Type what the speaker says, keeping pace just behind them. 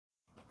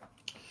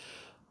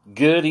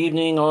Good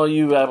evening, all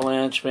you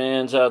Avalanche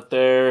fans out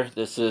there.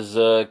 This is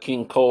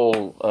King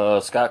Cole,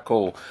 Scott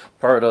Cole,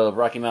 part of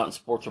Rocky Mountain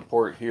Sports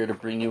Report, here to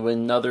bring you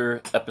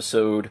another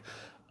episode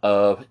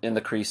of In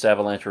the Crease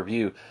Avalanche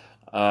Review.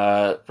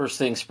 First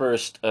things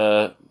first,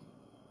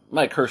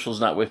 Mike Herschel's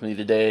not with me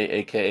today,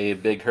 aka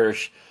Big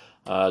Hirsch,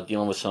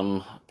 dealing with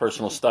some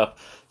personal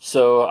stuff.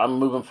 So I'm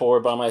moving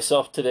forward by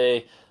myself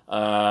today.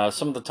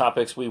 Some of the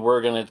topics we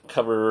were going to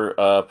cover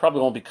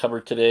probably won't be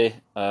covered today.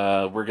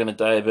 We're going to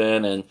dive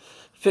in and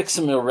fix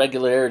some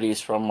irregularities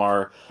from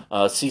our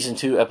season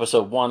 2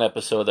 episode 1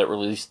 episode that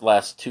released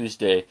last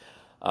Tuesday.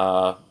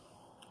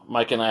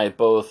 Mike and I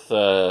both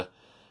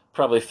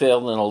probably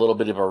failed in a little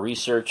bit of our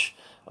research.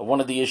 One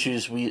of the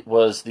issues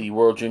was the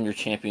World Junior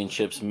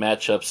Championships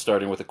matchups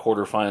starting with the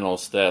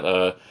quarterfinals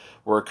that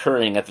were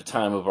occurring at the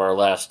time of our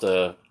last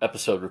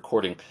episode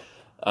recording.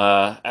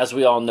 As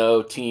we all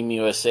know, Team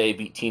USA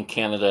beat Team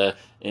Canada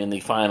in the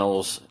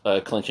finals,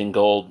 clinching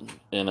gold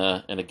in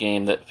a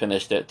game that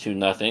finished at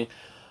 2-0.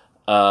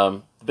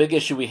 The big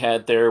issue we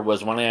had there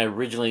was when I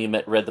originally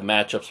read the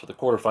matchups for the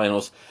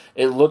quarterfinals,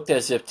 it looked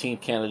as if Team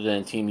Canada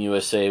and Team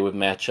USA would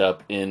match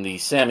up in the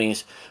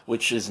semis,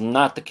 which is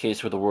not the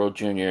case with the World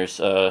Juniors.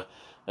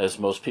 As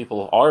most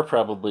people are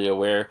probably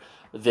aware,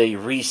 they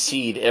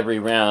reseed every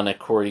round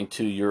according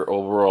to your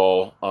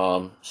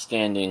overall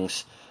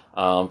standings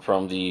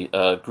from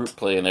the group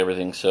play and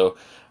everything. So,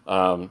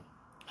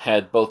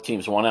 had both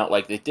teams won out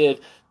like they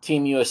did,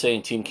 Team USA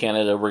and Team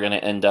Canada were going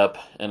to end up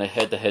in a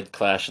head-to-head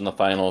clash in the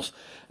finals,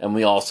 and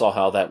we all saw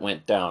how that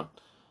went down.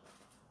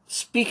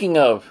 Speaking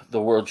of the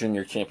World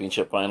Junior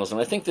Championship finals, and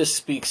I think this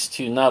speaks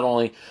to not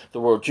only the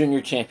World Junior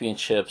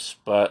Championships,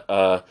 but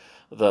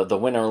the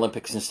Winter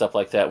Olympics and stuff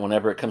like that,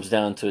 whenever it comes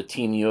down to a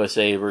Team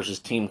USA versus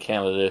Team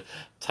Canada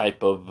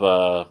type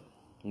of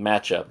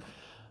matchup.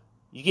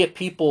 You get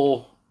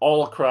people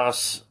all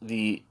across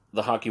the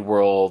hockey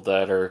world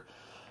that are,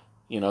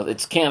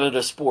 it's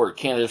Canada sport.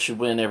 Canada should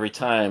win every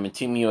time, and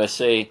Team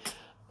USA,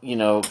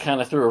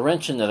 kind of threw a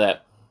wrench into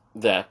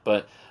that.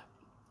 But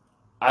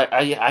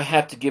I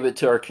have to give it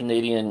to our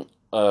Canadian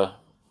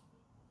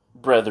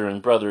brethren,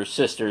 brothers,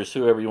 sisters,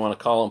 whoever you want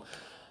to call them.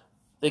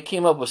 They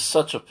came up with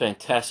such a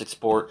fantastic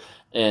sport,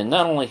 and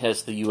not only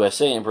has the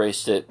USA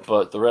embraced it,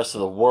 but the rest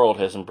of the world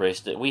has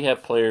embraced it. We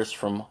have players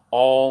from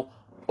all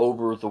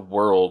over the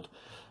world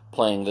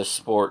playing this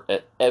sport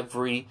at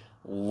every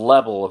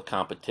level of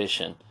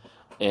competition.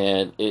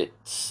 And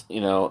it's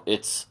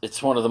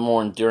one of the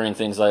more enduring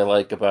things I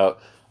like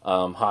about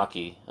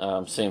hockey.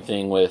 Same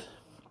thing with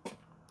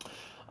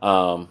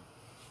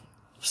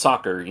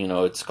soccer.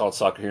 It's called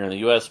soccer here in the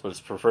U.S., but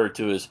it's referred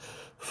to as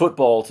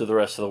football to the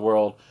rest of the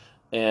world.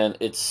 And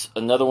it's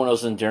another one of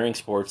those enduring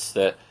sports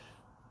that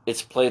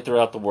it's played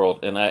throughout the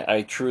world. And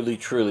I truly,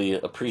 truly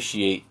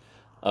appreciate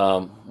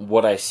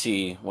what I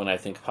see when I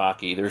think of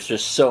hockey. There's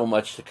just so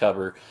much to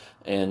cover,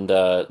 and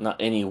not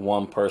any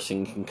one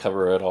person can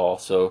cover it all.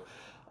 So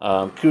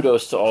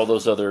kudos to all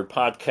those other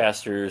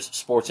podcasters,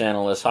 sports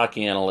analysts,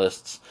 hockey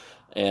analysts,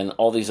 and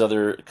all these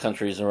other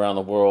countries around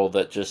the world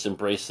that just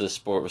embrace this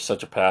sport with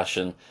such a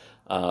passion.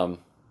 We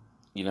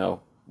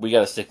got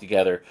to stick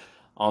together.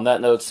 On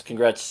that note,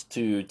 congrats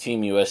to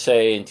Team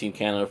USA and Team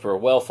Canada for a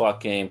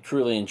well-fought game.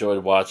 Truly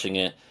enjoyed watching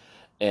it.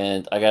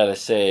 And I got to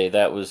say,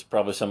 that was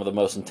probably some of the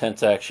most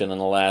intense action in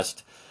the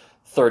last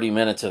 30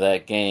 minutes of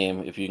that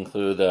game, if you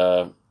include,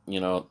 the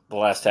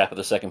last half of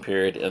the second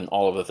period and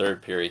all of the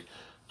third period.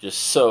 Just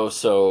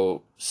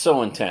so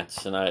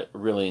intense, and I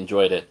really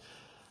enjoyed it.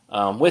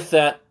 With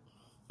that,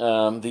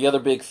 the other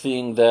big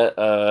thing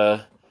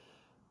that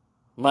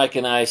Mike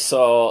and I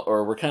saw,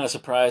 or were kind of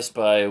surprised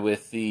by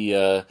with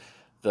the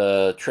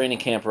training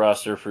camp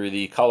roster for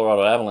the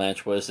Colorado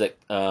Avalanche, was that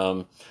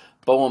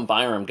Bowen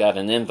Byram got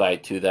an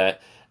invite to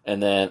that.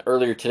 And then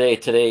earlier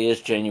today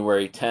is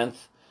January 10th.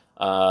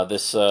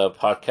 This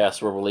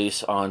podcast will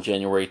release on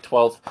January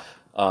 12th,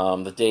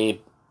 the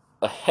day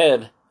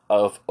ahead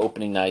of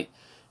opening night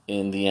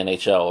in the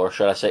NHL, or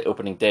should I say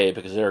opening day,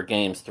 because there are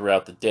games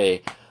throughout the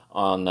day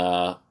on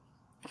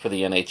for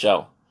the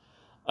NHL.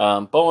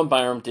 Bowen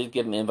Byram did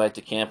get an invite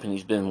to camp, and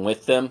he's been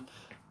with them.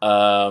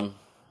 I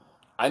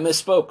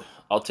misspoke.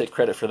 I'll take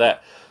credit for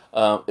that.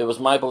 It was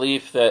my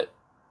belief that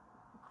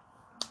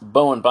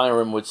Bowen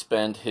Byram would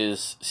spend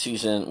his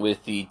season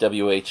with the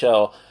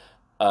WHL,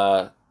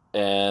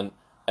 and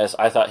as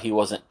I thought he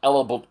wasn't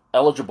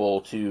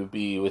eligible to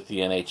be with the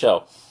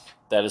NHL.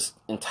 That is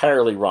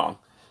entirely wrong.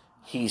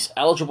 He's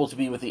eligible to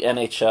be with the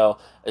NHL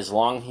as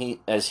long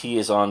as he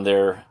is on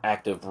their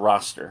active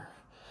roster.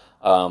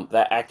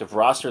 That active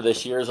roster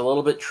this year is a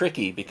little bit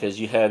tricky because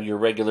you have your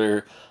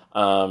regular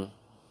NHL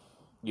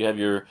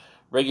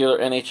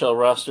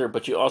roster,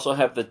 but you also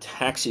have the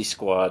taxi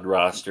squad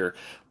roster,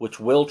 which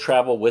will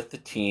travel with the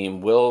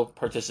team, will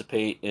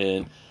participate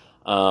in,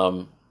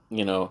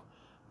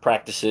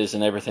 practices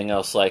and everything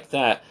else like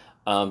that.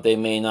 They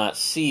may not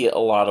see a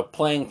lot of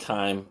playing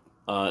time.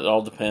 It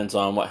all depends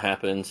on what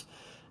happens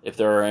if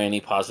there are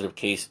any positive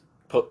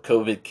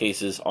COVID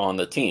cases on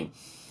the team.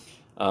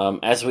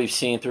 As we've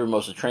seen through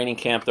most of training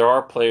camp, there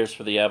are players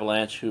for the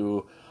Avalanche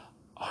who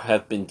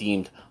have been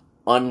deemed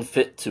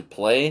unfit to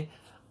play,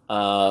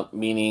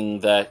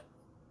 meaning that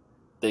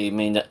they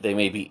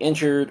may be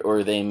injured,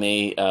 or they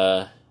may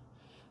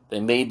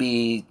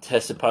be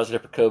tested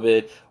positive for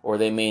COVID, or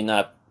they may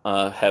not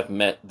have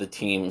met the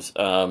team's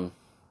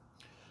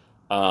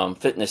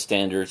fitness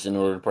standards in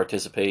order to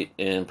participate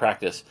in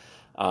practice.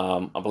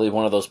 I believe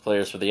one of those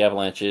players for the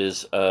Avalanche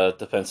is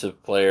defenseman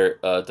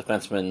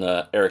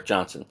Erik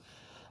Johnson.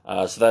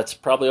 So that's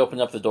probably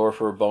opened up the door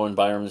for Bowen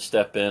Byram to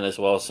step in, as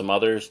well as some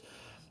others.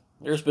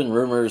 There's been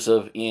rumors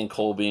of Ian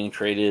Cole being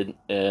traded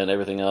and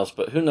everything else,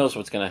 but who knows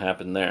what's going to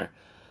happen there.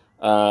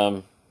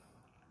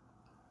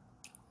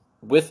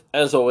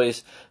 As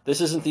always,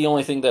 this isn't the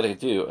only thing that I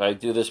do. I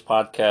do this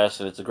podcast,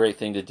 and it's a great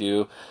thing to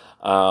do.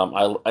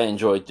 I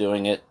enjoy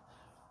doing it,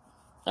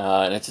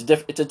 and it's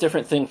a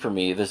different thing for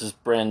me. This is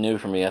brand new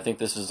for me. I think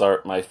this is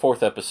my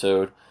fourth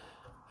episode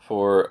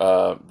for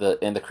the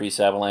In the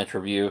Crease Avalanche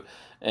review,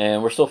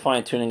 and we're still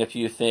fine-tuning a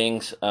few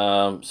things.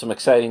 Some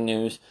exciting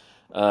news.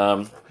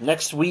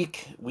 Next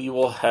week, we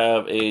will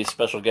have a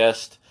special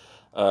guest,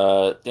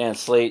 Dan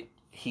Slate.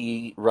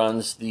 He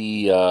runs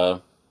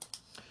the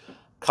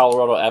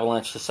Colorado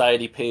Avalanche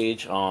Society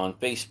page on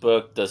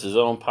Facebook, does his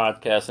own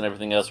podcast and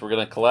everything else. We're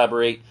going to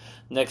collaborate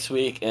next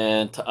week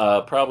and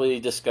probably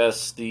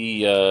discuss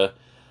the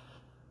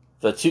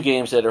two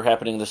games that are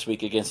happening this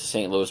week against the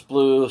St. Louis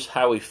Blues,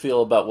 how we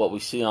feel about what we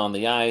see on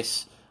the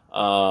ice,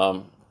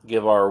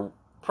 give our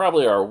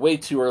way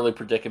too early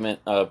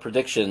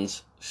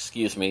predictions,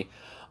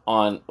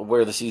 on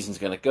where the season's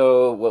going to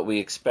go, what we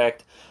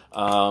expect,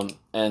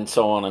 and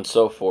so on and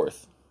so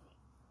forth.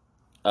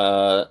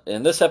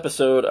 In this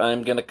episode,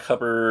 I'm going to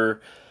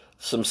cover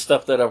some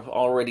stuff that I've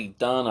already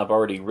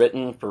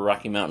written for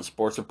Rocky Mountain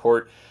Sports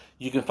Report.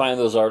 You can find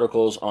those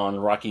articles on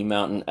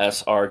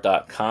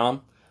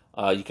RockyMountainSR.com.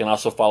 You can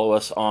also follow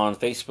us on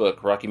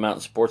Facebook, Rocky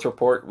Mountain Sports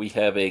Report. We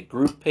have a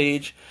group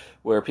page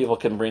where people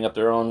can bring up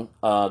their own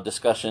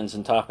discussions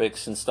and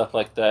topics and stuff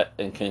like that,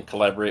 and can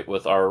collaborate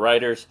with our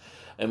writers.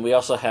 And we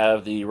also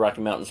have the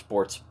Rocky Mountain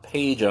Sports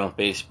page on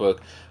Facebook,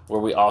 where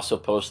we also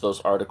post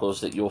those articles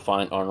that you'll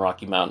find on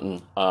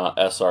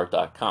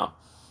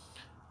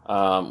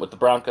RockyMountainSR.com. With the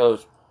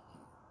Broncos,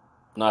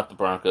 not the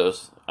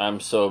Broncos, I'm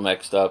so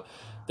mixed up.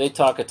 They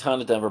talk a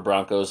ton of Denver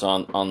Broncos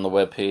on the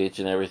webpage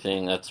and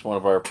everything. That's one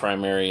of our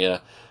primary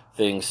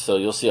things, so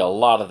you'll see a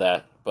lot of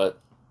that, but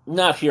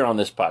not here on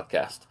this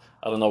podcast.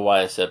 I don't know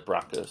why I said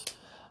Broncos.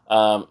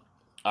 I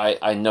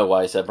know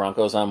why I said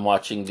Broncos. I'm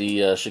watching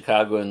the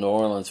Chicago and New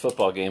Orleans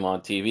football game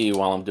on TV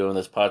while I'm doing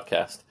this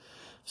podcast.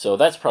 So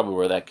that's probably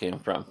where that came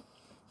from.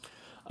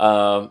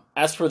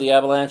 As for the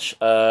Avalanche,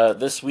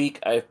 this week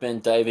I've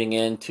been diving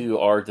into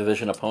our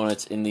division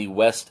opponents in the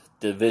West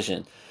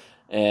Division.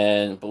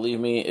 And believe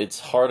me, it's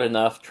hard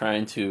enough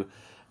trying to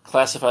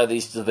classify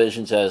these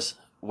divisions as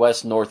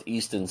West, North,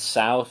 East, and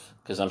South,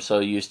 because I'm so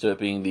used to it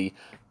being the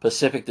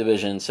Pacific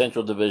Division,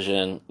 Central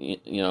Division,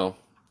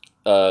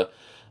 the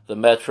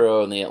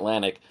Metro and the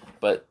Atlantic,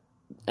 but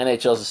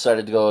NHL's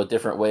decided to go a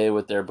different way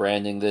with their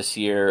branding this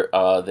year.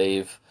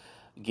 They've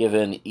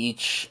given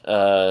each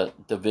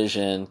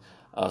division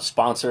a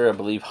sponsor. I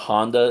believe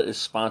Honda is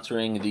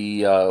sponsoring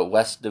the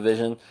West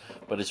Division,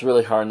 but it's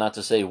really hard not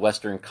to say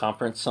Western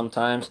Conference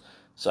sometimes,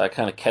 so I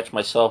kind of catch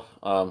myself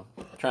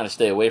trying to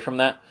stay away from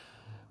that.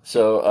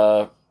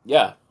 So,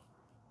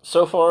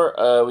 so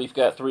far we've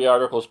got 3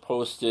 articles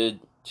posted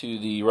to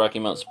the Rocky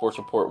Mountain Sports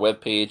Report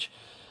webpage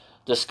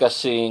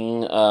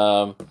discussing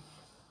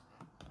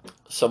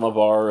some of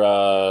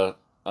our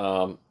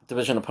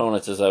division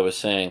opponents, as I was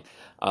saying.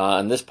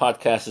 And this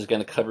podcast is going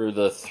to cover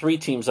the 3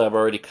 teams I've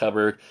already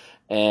covered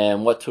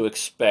and what to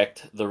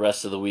expect the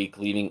rest of the week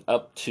leading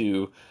up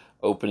to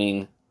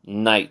opening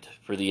night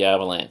for the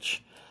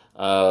Avalanche.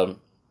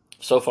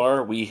 So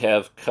far, we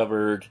have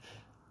covered,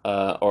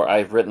 or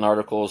I've written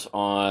articles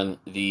on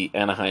the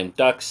Anaheim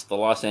Ducks, the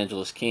Los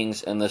Angeles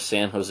Kings, and the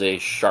San Jose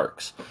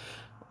Sharks.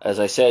 As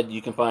I said,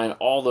 you can find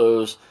all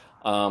those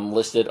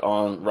listed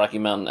on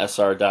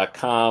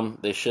RockyMountainSR.com.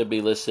 They should be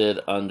listed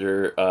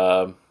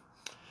under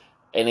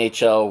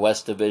NHL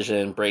West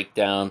Division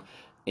breakdown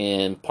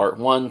in Part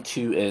 1,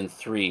 2, and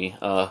 3.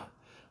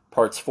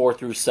 Parts 4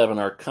 through 7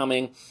 are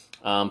coming.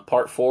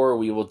 Part 4,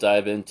 we will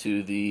dive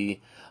into the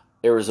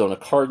Arizona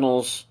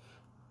Cardinals.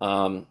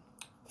 5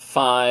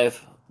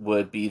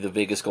 would be the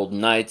Vegas Golden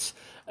Knights.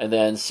 And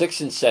then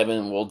 6 and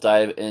 7, we'll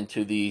dive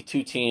into the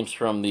 2 teams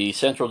from the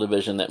Central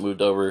Division that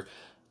moved over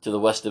to the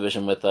West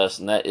Division with us,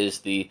 and that is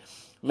the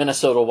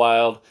Minnesota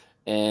Wild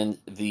and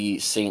the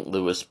St.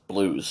 Louis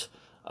Blues.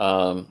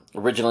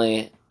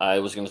 Originally, I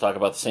was going to talk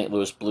about the St.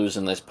 Louis Blues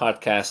in this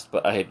podcast,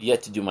 but I have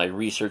yet to do my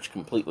research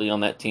completely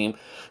on that team,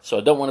 so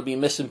I don't want to be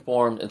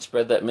misinformed and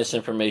spread that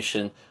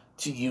misinformation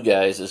to you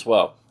guys as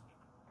well.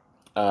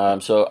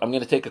 So I'm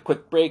going to take a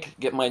quick break,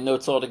 get my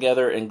notes all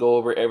together, and go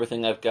over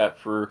everything I've got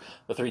for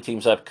the 3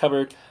 teams I've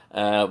covered.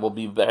 We'll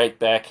be right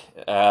back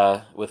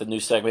with a new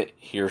segment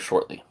here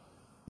shortly.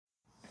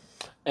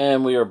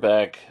 And we are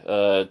back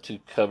to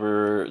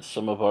cover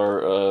some of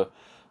our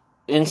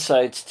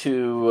insights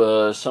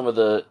to some of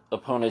the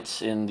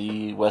opponents in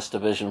the West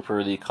Division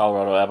for the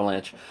Colorado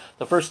Avalanche.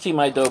 The first team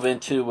I dove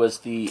into was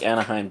the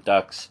Anaheim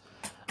Ducks.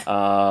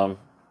 Um,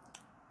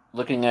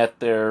 Looking at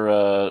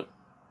their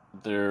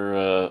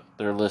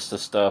list of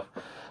stuff.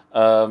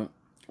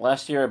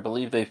 Last year, I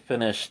believe they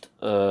finished.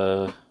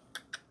 I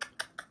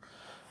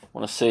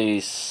want to say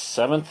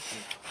seventh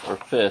or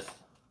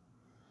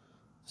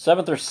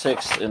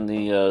sixth in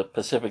the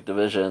Pacific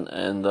Division,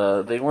 and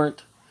they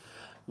weren't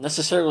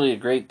necessarily a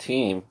great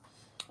team.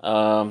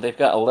 They've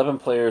got 11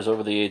 players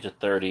over the age of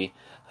 30.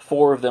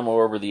 Four of them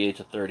are over the age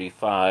of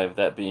 35,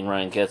 that being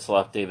Ryan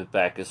Getzlaf, David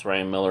Backes,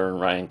 Ryan Miller,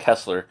 and Ryan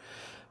Kessler.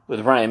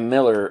 With Ryan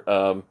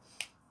Miller,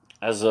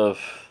 as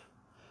of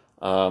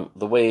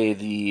the way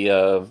the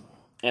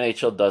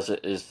NHL does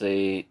it, is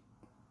they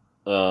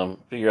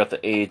figure out the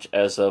age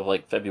as of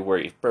like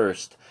February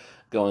 1st,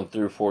 going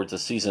through towards the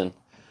season.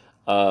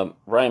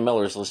 Ryan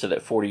Miller is listed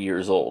at 40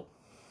 years old.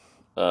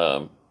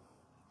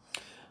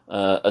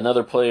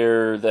 Another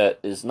player that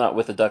is not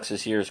with the Ducks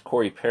this year is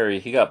Corey Perry.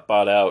 He got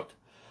bought out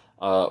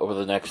over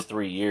the next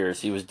 3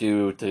 years. He was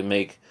due to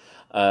make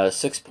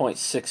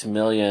 $6.6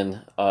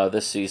 million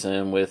this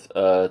season, with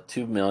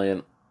 $2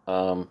 million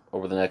over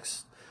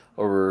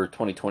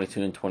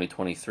 2022 and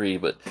 2023.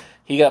 But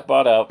he got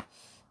bought out.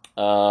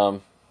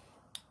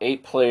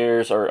 8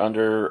 players are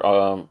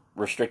under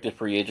restricted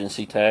free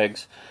agency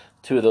tags.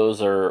 2 of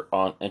those are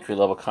on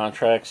entry-level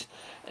contracts.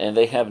 And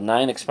they have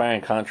 9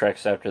 expiring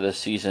contracts after this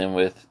season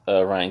with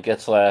Ryan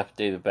Getzlaf,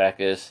 David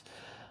Backes,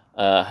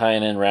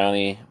 Heinen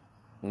Rowney,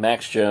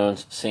 Max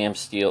Jones, Sam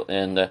Steele,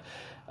 and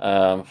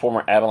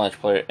former Avalanche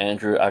player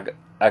Andrew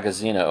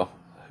Agazzino,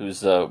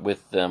 who's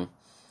with them.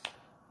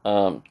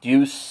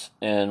 Deuce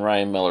and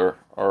Ryan Miller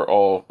are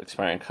all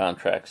expiring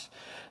contracts.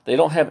 They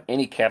don't have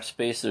any cap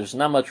space. There's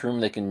not much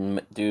room they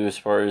can do as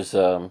far as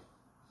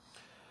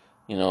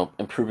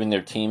improving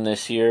their team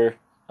this year.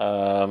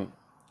 I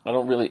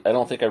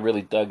don't think I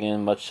really dug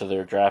in much to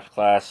their draft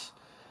class.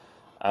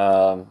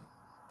 But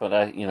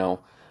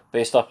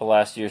based off of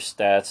last year's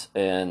stats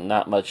and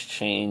not much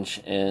change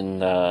in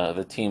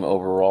the team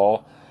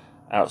overall,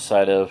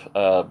 outside of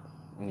a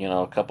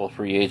couple of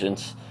free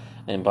agents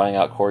and buying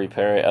out Corey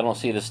Perry, I don't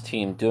see this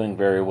team doing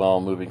very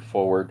well moving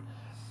forward.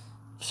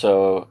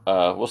 So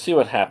we'll see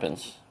what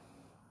happens.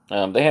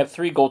 They have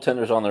 3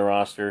 goaltenders on their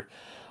roster.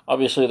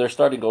 Obviously, their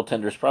starting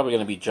goaltender is probably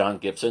going to be John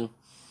Gibson.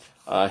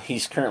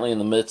 He's currently in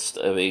the midst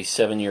of a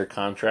 7-year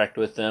contract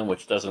with them,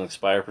 which doesn't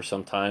expire for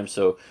some time.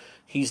 So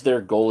he's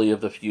their goalie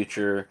of the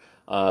future,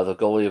 the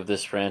goalie of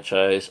this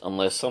franchise,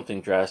 unless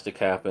something drastic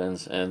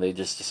happens and they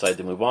just decide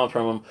to move on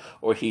from him,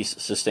 or he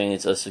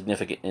sustains a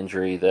significant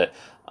injury that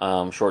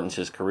shortens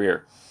his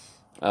career.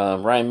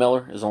 Ryan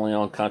Miller is only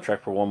on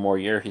contract for 1 more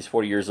year. He's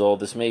 40 years old.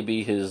 This may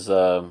be his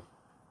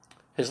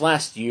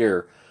last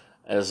year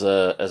as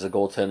a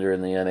goaltender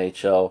in the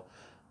NHL.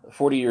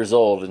 40 years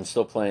old and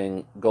still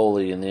playing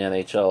goalie in the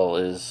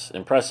NHL is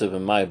impressive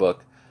in my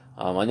book.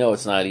 I know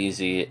it's not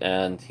easy,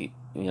 and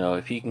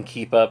if he can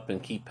keep up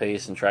and keep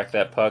pace and track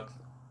that puck,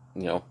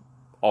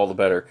 all the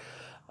better.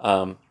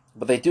 But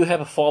they do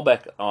have a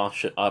fallback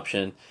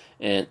option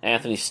in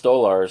Anthony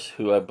Stolarz,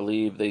 who I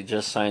believe they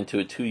just signed to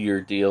a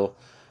 2-year deal,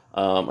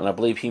 and I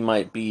believe he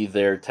might be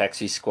their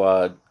taxi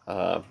squad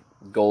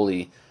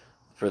goalie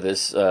for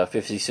this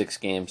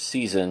 56-game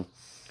season.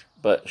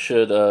 But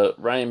should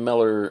Ryan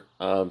Miller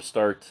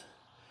start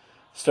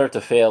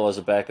to fail as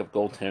a backup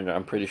goaltender,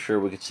 I'm pretty sure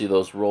we could see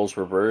those roles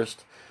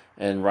reversed,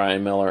 and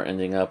Ryan Miller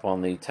ending up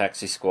on the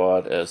taxi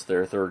squad as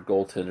their third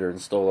goaltender, and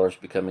Stolarz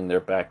becoming their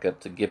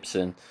backup to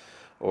Gibson,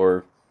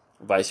 or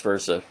vice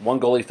versa. If one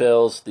goalie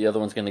fails, the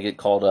other one's going to get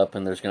called up,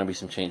 and there's going to be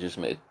some changes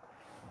made.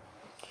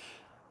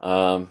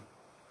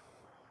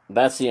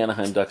 That's the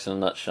Anaheim Ducks in a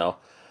nutshell.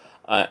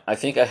 I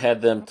think I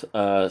had them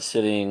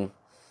sitting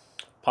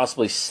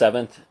possibly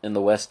 7th in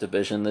the West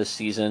Division this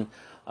season,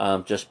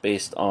 just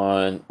based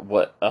on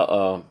what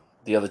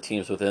the other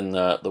teams within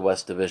the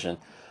West Division.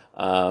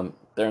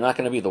 They're not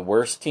going to be the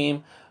worst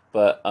team,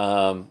 but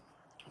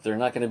they're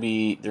not going to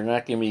be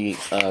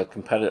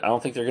competitive. I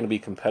don't think they're going to be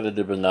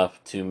competitive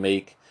enough to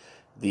make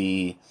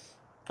the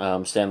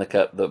Stanley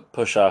Cup, the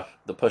push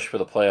for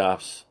the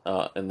playoffs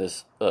in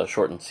this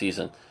shortened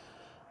season.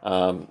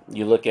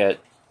 You look at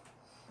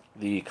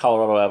the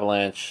Colorado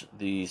Avalanche,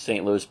 the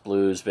St. Louis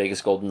Blues,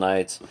 Vegas Golden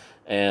Knights,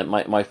 and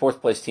my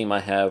 4th place team I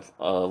have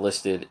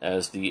listed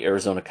as the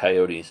Arizona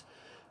Coyotes,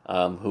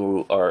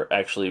 who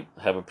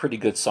have a pretty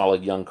good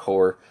solid young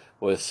core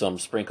with some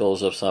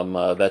sprinkles of some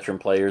veteran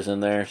players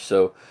in there.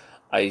 So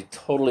I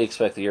totally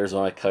expect the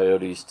Arizona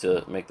Coyotes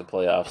to make the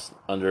playoffs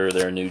under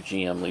their new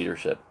GM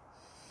leadership.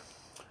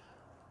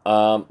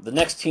 The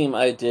next team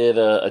I did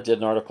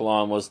an article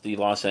on was the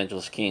Los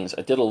Angeles Kings.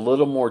 I did a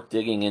little more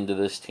digging into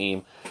this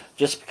team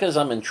just because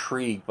I'm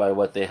intrigued by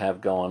what they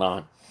have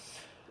going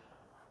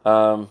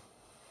on.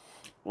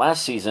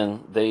 Last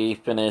season, they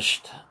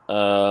finished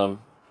 7th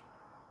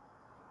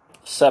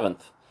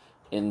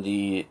in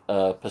the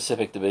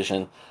Pacific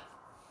Division,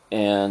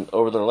 and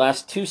over the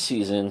last 2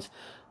 seasons,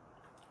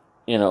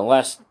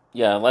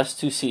 yeah, last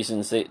two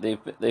seasons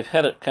they've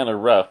had it kind of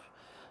rough.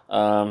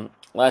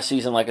 Last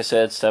season, like I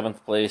said,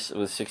 seventh place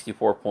with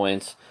 64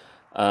 points.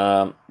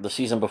 The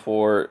season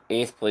before,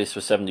 eighth place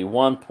with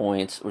 71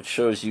 points, which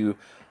shows you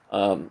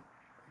the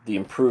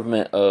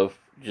improvement of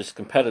just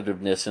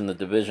competitiveness in the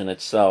division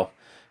itself.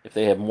 If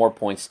they had more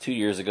points 2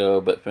 years ago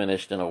but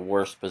finished in a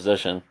worse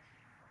position.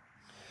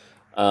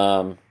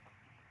 Their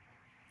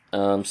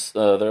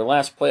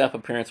last playoff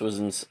appearance was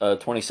in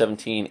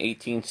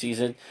 2017-18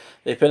 season.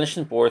 They finished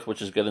in fourth,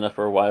 which is good enough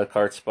for a wild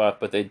card spot,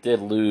 but they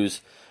did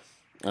lose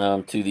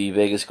to the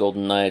Vegas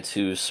Golden Knights,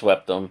 who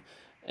swept them.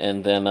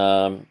 And then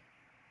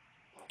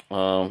in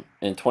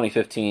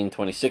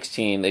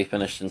 2015-2016, they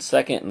finished in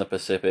second in the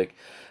Pacific,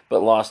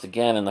 but lost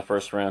again in the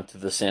first round to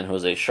the San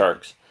Jose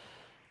Sharks,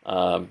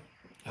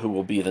 who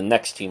will be the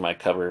next team I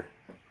cover,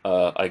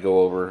 I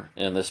go over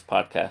in this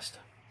podcast.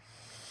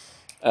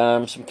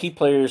 Some key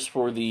players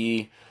for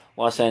the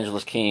Los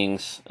Angeles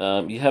Kings.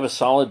 You have a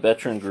solid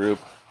veteran group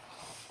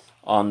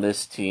on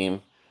this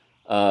team.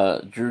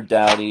 Drew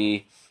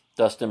Doughty,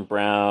 Dustin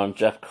Brown,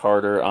 Jeff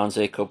Carter,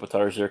 Anze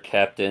Kopitar is their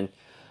captain.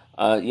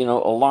 A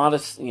lot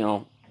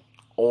of,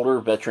 older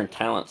veteran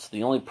talents.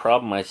 The only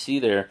problem I see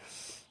there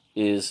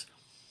is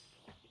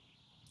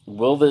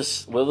will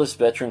this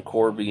veteran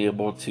core be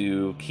able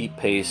to keep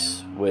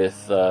pace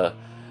with the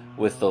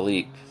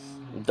league?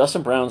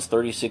 Dustin Brown's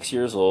 36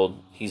 years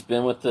old. He's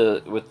been with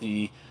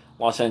the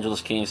Los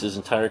Angeles Kings his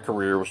entire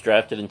career. Was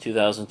drafted in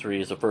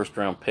 2003 as a first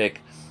round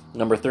pick,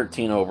 number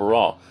 13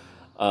 overall.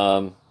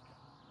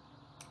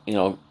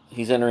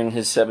 He's entering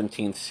his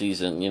 17th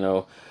season.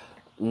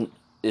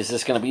 Is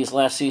this going to be his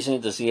last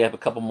season? Does he have a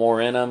couple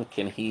more in him?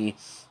 Can he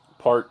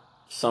part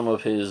some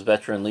of his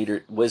veteran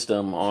leader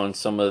wisdom on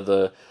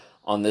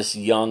this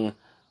young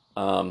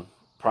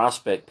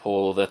prospect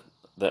pool that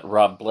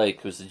Rob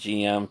Blake, who's the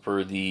GM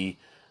for the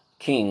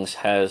Kings,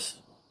 has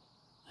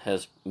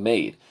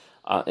made,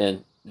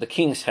 and the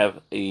Kings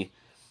have a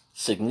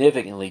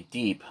significantly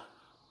deep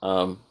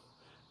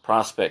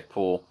prospect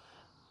pool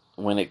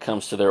when it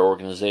comes to their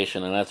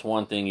organization, and that's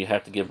one thing you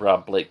have to give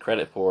Rob Blake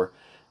credit for,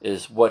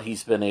 is what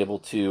he's been able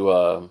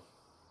to,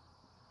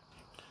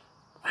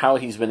 how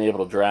he's been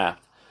able to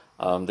draft.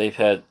 They've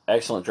had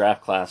excellent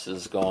draft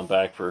classes going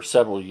back for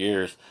several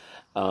years,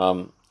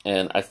 and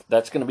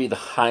that's going to be the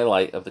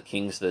highlight of the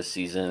Kings this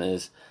season,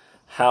 is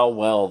how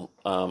well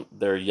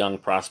their young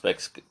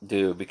prospects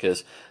do,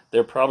 because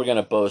they're probably going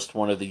to boast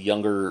one of the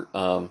younger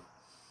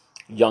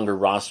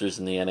rosters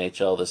in the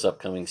NHL this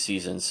upcoming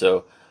season.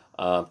 So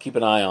keep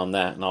an eye on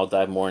that, and I'll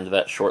dive more into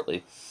that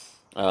shortly.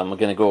 I'm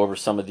going to go over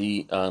some of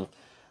the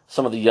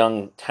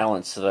young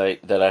talents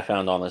that I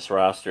found on this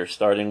roster,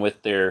 starting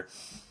with their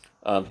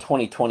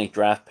 2020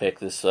 draft pick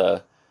this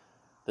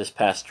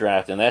past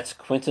draft, and that's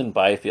Quinton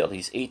Byfield.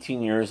 He's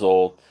 18 years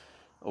old.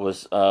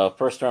 Was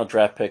first round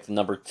draft pick,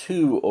 number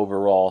 2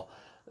 overall.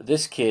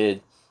 This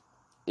kid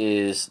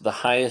is the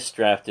highest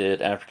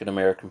drafted African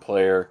American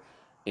player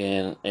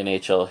in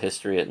NHL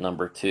history at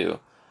number 2,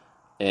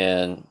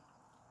 and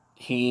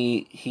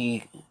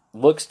he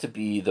looks to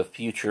be the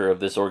future of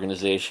this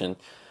organization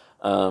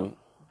for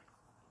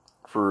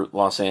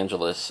Los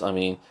Angeles. I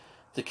mean,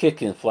 the kid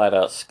can flat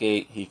out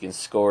skate, he can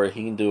score,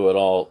 he can do it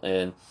all,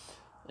 and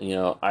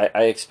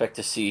I expect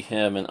to see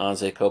him and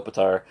Anze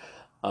Kopitar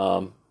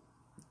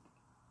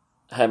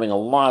having a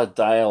lot of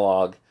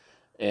dialogue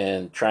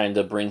and trying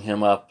to bring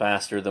him up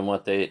faster than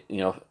what they,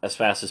 as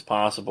fast as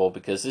possible,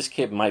 because this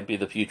kid might be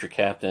the future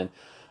captain,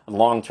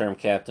 long-term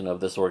captain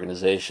of this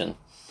organization.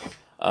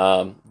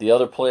 The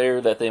other player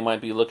that they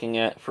might be looking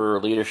at for a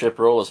leadership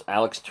role is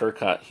Alex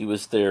Turcotte. He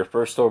was their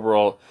first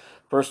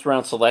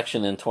round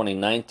selection in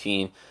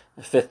 2019,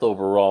 5th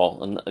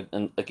overall.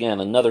 And again,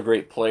 another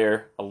great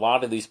player. A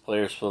lot of these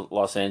players for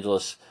Los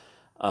Angeles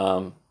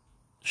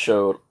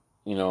showed,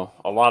 a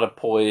lot of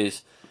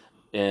poise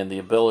and the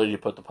ability to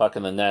put the puck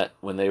in the net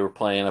when they were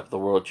playing up the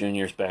World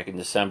Juniors back in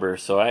December.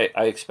 So I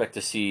expect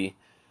to see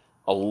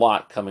a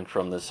lot coming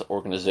from this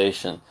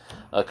organization.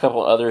 A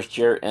couple others,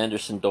 Jarrett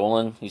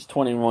Anderson-Dolan. He's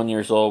 21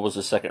 years old, was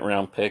a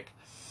second-round pick.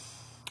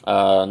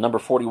 Number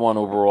 41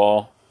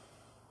 overall.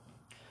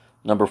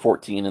 Number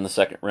 14 in the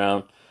second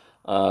round.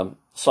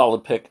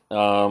 Solid pick.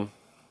 For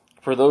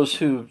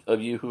those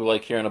of you who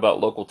like hearing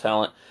about local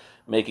talent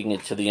making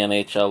it to the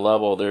NHL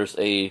level, there's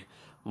a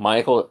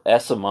Michael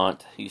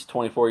Eyssimont. He's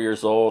 24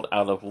 years old,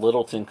 out of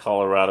Littleton,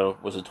 Colorado.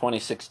 Was a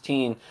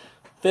 2016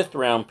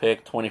 5th-round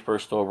pick,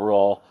 21st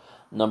overall,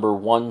 number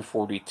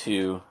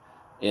 142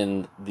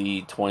 in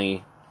the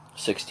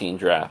 2016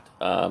 draft.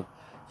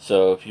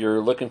 So if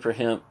you're looking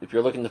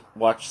to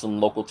watch some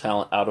local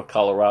talent out of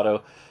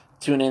Colorado,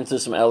 tune into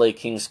some LA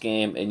Kings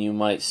game, and you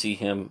might see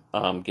him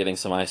getting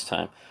some ice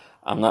time.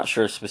 I'm not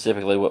sure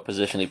specifically what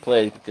position he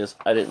played because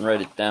I didn't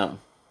write it down.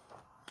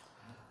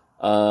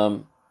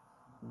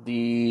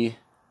 The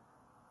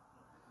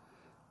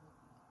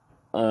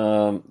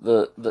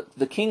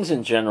Kings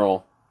in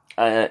general,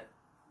 I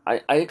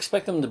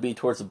expect them to be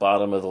towards the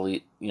bottom of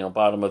the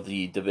bottom of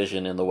the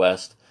division in the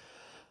West.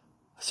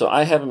 So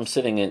I have them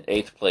sitting in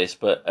 8th place,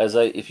 but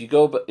if you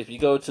go to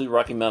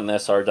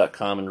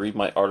RockyMountainSR.com and read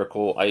my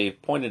article, I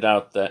pointed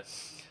out that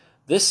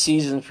this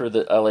season for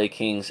the LA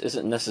Kings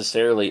isn't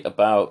necessarily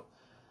about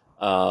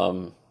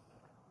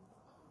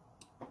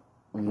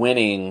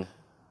winning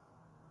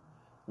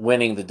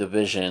the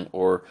division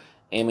or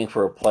aiming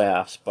for a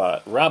playoff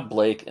spot. Rob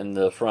Blake and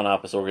the front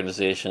office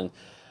organization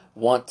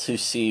want to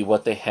see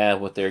what they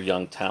have with their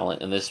young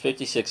talent. In this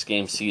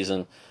 56-game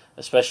season,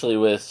 especially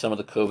with some of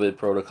the COVID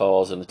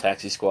protocols and the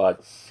taxi squad,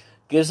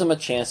 gives them a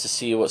chance to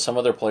see what some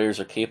of their players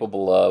are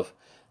capable of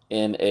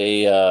in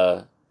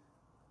at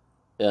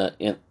the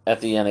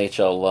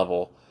NHL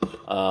level.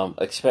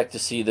 Expect to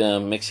see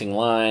them mixing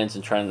lines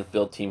and trying to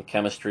build team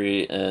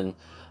chemistry and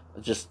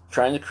just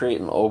trying to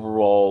create an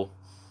overall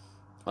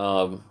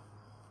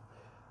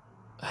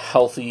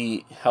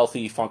healthy,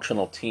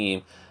 functional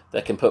team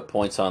that can put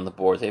points on the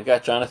board. They've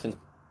got Jonathan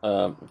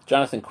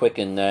Quick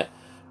in net,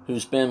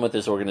 who's been with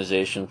this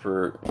organization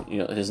for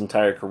his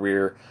entire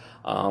career.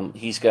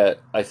 He's got,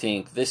 I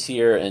think, this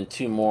year and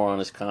 2 more on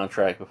his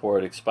contract before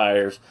it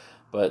expires,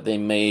 but they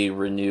may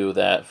renew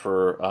that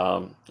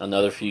for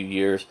another few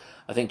years.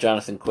 I think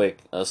Jonathan Quick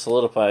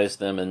solidifies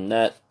them in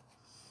net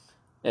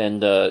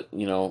and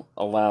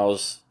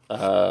allows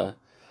the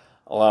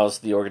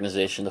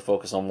organization to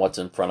focus on what's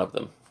in front of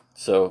them.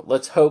 So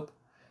let's hope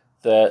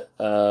that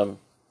the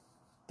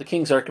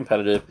Kings are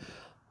competitive.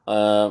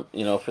 For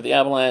the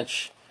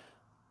Avalanche,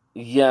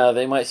 yeah,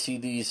 they might see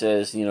these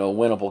as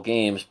winnable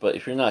games, but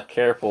if you're not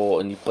careful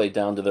and you play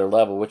down to their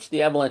level, which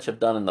the Avalanche have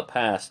done in the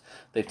past,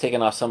 they've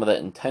taken off some of that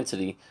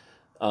intensity.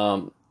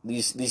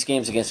 These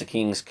games against the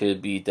Kings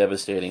could be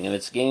devastating, and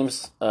it's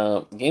games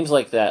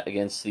like that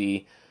against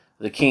the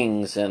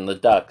Kings and the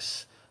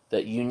Ducks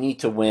that you need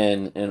to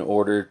win in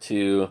order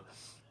to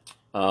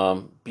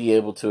be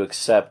able to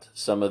accept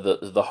some of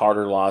the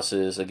harder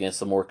losses against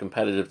the more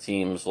competitive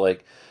teams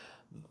like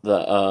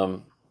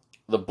the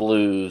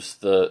Blues,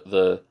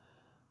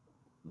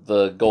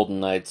 the Golden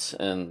Knights,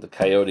 and the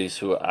Coyotes,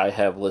 who I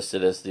have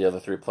listed as the other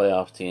 3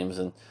 playoff teams.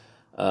 And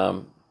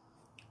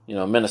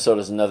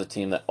Minnesota's another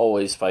team that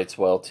always fights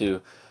well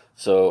too.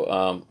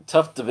 So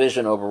tough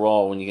division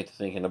overall when you get to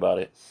thinking about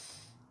it.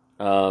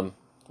 The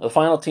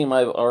final team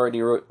I've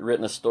already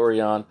written a story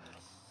on,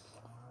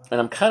 and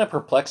I'm kind of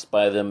perplexed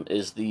by them,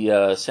 is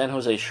the San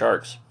Jose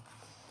Sharks.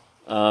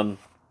 I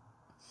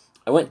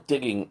went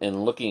digging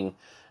and looking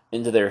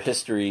into their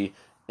history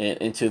and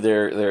into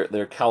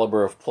their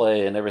caliber of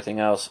play and everything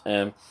else,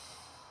 and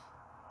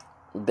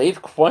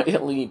they've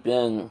quietly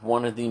been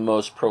one of the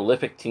most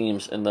prolific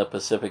teams in the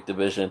Pacific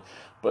Division,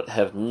 but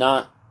have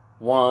not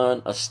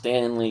won a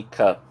Stanley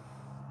Cup,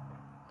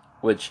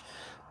 which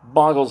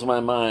boggles my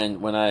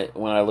mind when I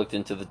looked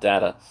into the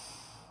data.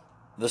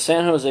 The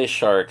San Jose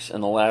Sharks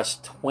in the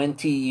last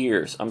 20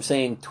 years, I'm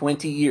saying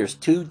 20 years,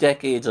 2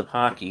 decades of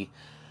hockey,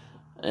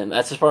 and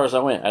that's as far as I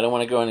went. I don't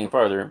want to go any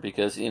farther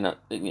because,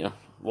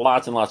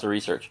 lots and lots of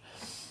research.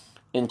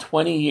 In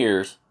 20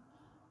 years,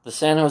 the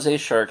San Jose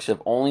Sharks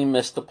have only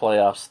missed the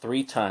playoffs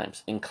 3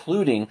 times,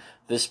 including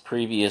this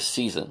previous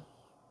season.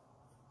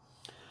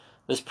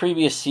 This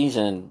previous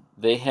season,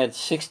 they had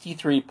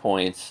 63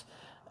 points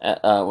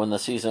when the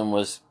season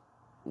was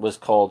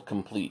called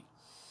complete.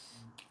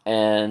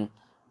 And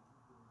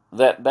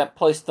that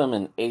placed them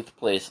in 8th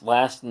place,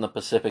 last in the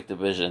Pacific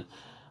Division,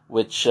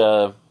 which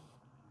is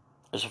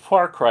a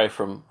far cry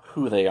from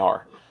who they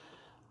are.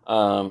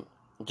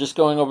 Just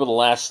going over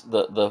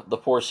the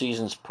 4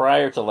 seasons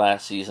prior to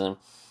last season,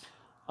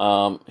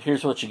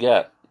 here's what you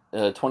got.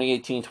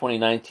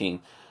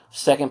 2018-2019,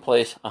 2nd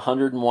place,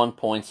 101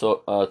 points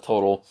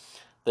total.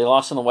 They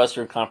lost in the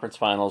Western Conference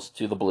Finals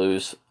to the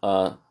Blues,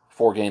 4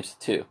 games to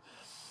 2.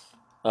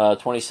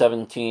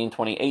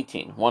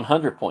 2017-2018,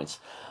 100 points.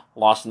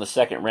 Lost in the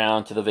second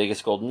round to the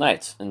Vegas Golden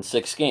Knights in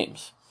 6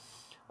 games.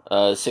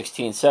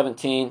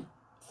 16-17,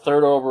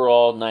 3rd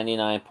overall,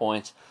 99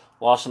 points.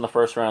 Lost in the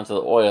first round to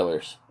the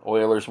Oilers.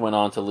 Oilers went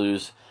on to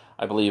lose,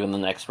 I believe, in the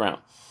next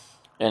round.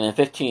 And in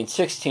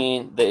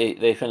 15-16,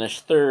 they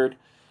finished 3rd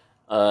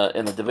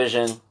in the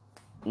division,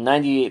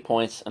 98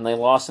 points, and they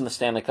lost in the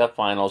Stanley Cup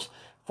Finals,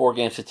 4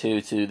 games to 2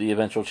 to the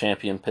eventual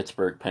champion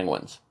Pittsburgh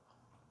Penguins.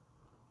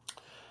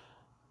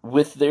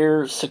 With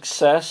their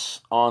success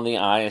on the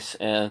ice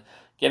and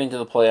getting to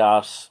the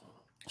playoffs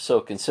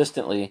so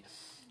consistently,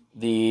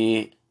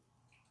 the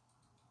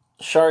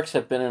Sharks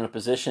have been in a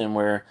position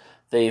where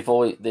they've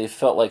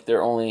felt like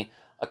they're only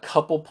a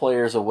couple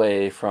players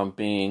away from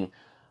being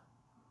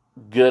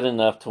good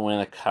enough to win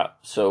a cup.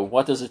 So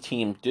what does a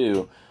team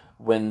do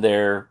when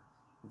they're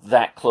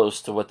that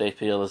close to what they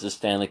feel is a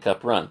Stanley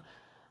Cup run?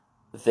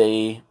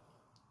 They're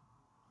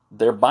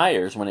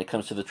buyers when it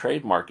comes to the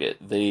trade market.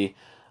 They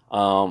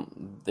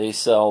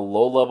sell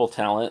low-level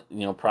talent,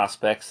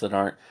 prospects that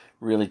aren't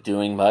really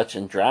doing much,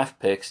 and draft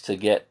picks to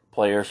get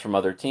players from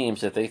other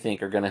teams that they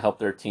think are going to help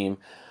their team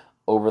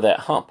over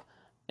that hump.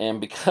 And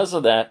because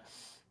of that,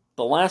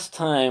 the last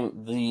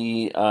time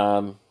the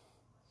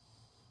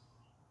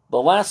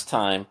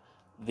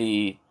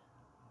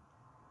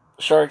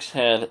Sharks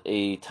had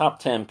a top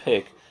 10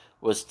 pick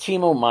was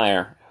Timo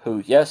Meyer,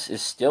 who, yes,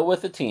 is still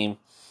with the team,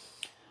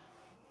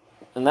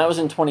 and that was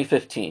in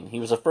 2015. He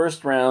was a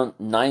first round,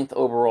 ninth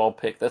overall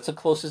pick. That's the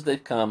closest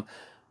they've come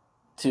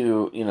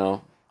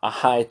to, a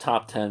high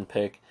top 10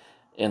 pick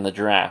in the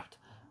draft.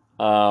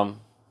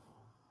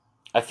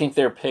 I think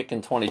their pick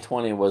in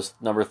 2020 was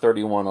number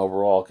 31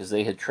 overall because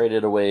they had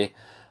traded away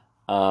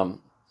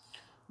um,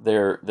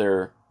 their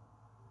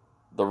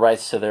the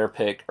rights to their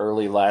pick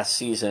early last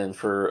season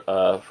for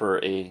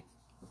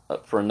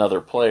another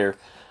player,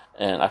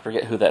 and I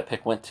forget who that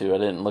pick went to. I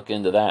didn't look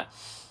into that,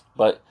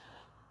 but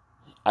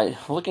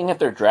looking at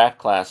their draft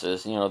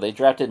classes, they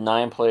drafted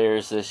 9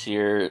 players this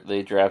year.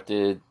 They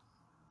drafted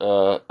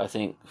I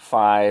think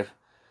 5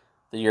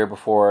 the year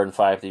before and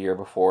 5 the year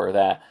before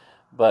that,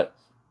 but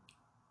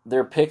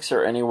their picks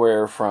are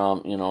anywhere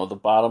from the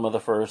bottom of the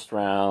first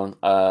round.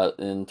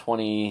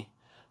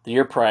 The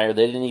year prior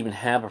they didn't even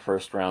have a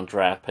first round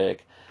draft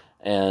pick,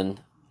 and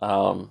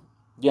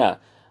yeah,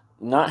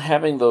 not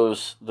having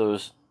those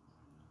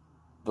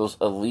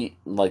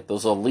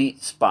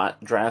elite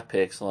spot draft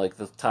picks like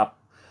the top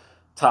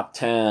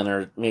 10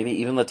 or maybe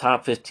even the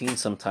top 15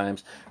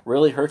 sometimes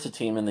really hurts a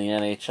team in the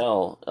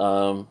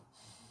NHL.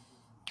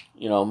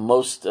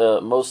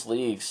 Most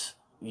leagues,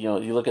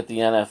 you look at the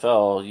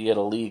NFL, you get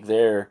a league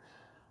there.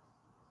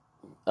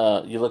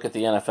 You look at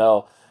the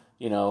NFL,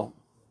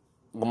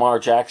 Lamar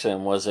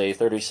Jackson was a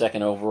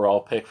 32nd overall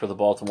pick for the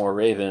Baltimore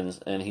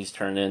Ravens, and he's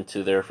turned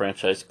into their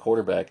franchise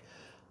quarterback.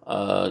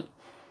 Uh,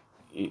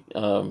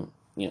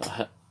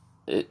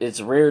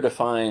 it's rare to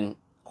find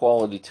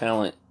quality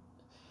talent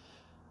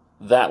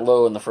that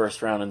low in the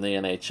first round in the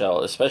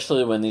NHL,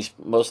 especially when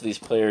most of these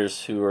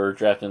players who are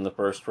drafted in the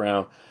first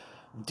round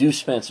do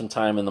spend some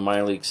time in the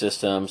minor league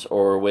systems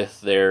or with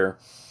their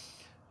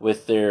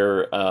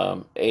AHL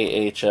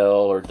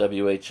or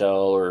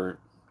WHL or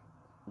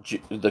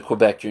the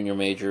Quebec Junior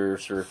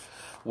Majors or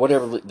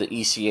whatever, the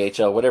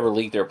ECHL, whatever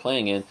league they're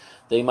playing in.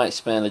 They might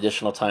spend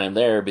additional time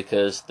there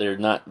because they're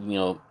not,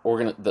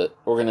 the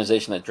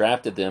organization that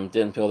drafted them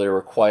didn't feel they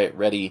were quite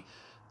ready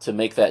to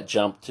make that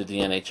jump to the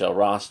NHL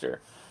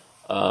roster.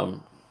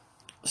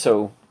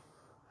 So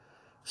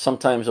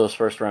sometimes those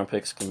first round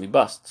picks can be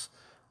busts.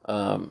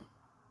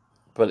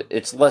 But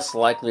it's less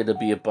likely to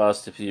be a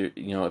bust if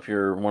if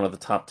you're one of the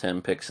top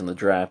 10 picks in the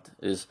draft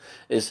is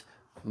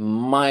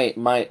my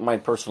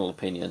personal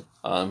opinion.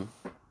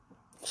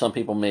 Some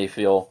people may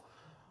feel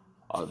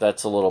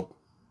that's a little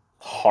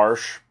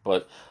harsh,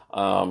 but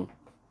I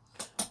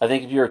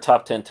think if you're a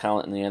top 10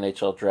 talent in the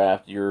NHL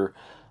draft, you're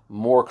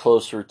more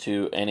closer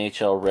to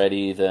NHL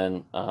ready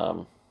than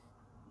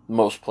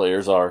most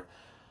players are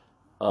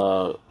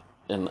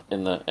in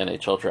the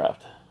NHL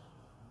draft.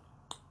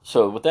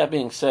 So with that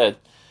being said,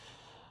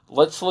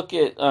 let's look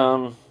at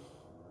some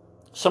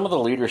of the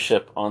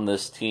leadership on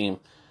this team.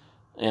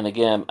 And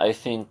again, I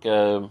think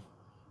the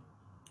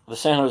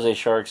San Jose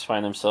Sharks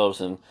find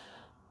themselves in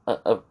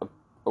a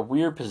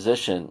weird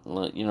position.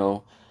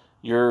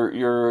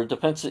 Your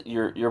defensive,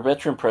 your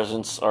veteran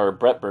presence are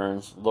Brent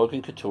Burns,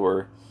 Logan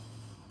Couture,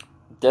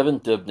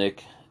 Devan Dubnyk,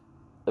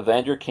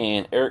 Evander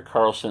Kane, Erik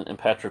Karlsson, and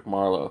Patrick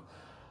Marleau.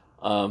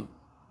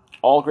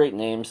 All great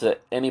names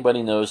that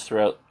anybody knows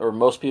throughout, or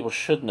most people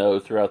should know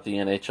throughout the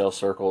NHL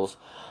circles.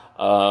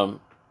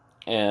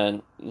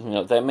 And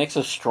that makes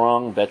a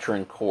strong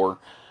veteran core.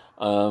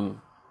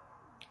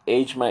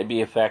 Age might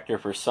be a factor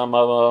for some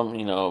of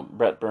them.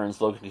 Brent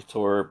Burns, Logan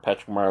Couture,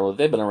 Patrick Marleau,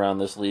 they've been around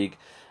this league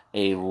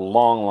a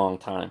long, long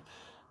time.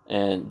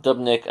 And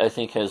Dubnyk, I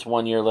think, has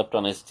 1 year left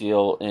on his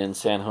deal in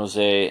San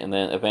Jose, and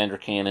then Evander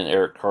Kane and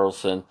Erik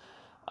Karlsson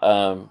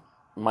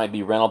might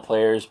be rental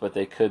players, but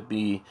they could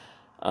be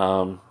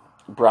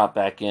brought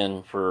back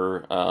in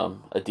for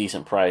a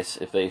decent price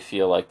if they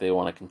feel like they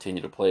want to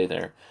continue to play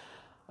there.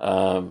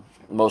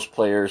 Most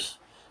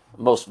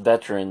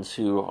veterans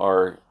who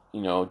are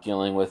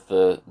dealing with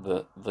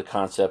the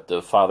concept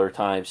of father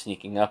time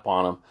sneaking up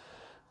on them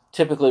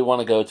typically want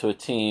to go to a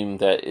team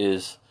that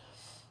is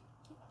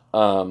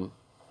in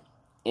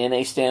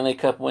a Stanley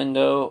Cup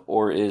window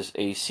or is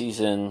a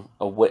season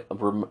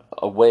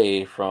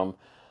away from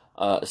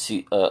a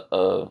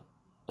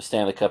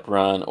Stanley Cup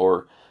run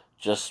or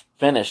just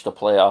finished a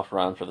playoff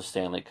run for the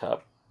Stanley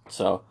Cup.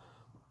 So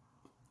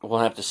we'll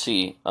have to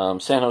see.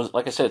 San Jose,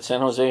 like I said,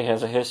 San Jose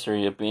has a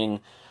history of being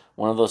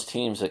one of those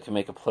teams that can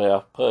make a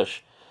playoff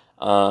push.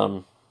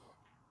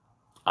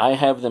 I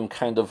have them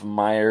kind of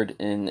mired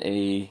in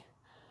a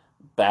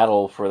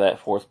battle for that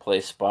fourth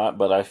place spot,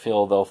 but I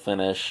feel they'll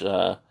finish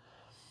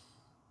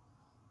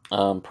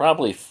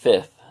probably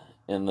fifth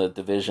in the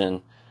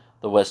division,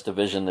 the West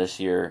Division this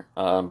year,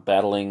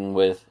 battling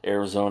with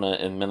Arizona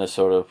and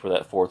Minnesota for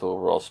that fourth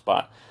overall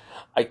spot.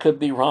 I could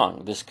be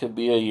wrong. This could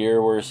be a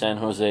year where San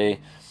Jose,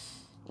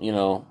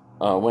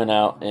 went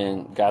out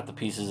and got the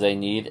pieces they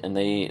need, and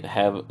they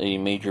have a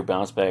major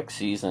bounce back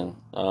season.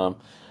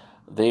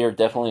 They are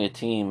definitely a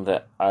team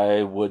that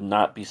I would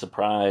not be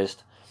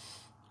surprised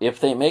if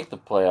they make the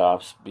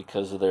playoffs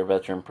because of their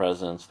veteran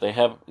presence. They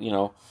have,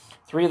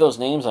 three of those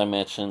names I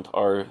mentioned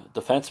are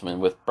defensemen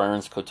with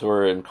Burns,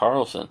 Couture, and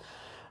Karlsson.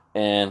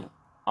 And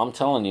I'm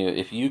telling you,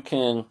 if you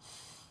can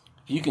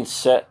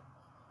set,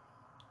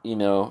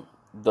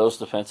 those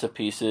defensive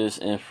pieces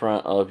in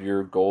front of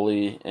your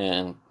goalie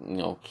and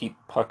keep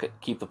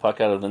the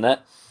puck out of the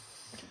net,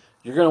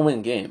 you're going to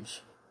win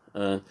games.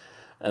 And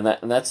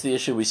that's the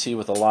issue we see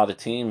with a lot of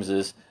teams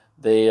is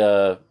they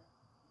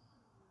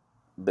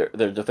their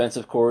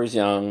defensive core is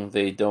young.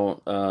 They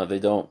don't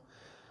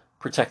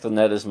protect the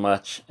net as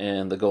much,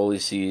 and the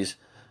goalie sees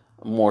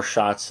more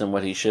shots than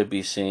what he should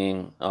be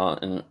seeing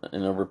in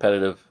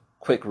a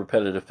quick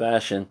repetitive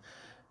fashion,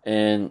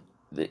 and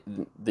the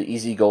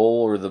easy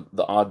goal or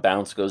the odd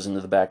bounce goes into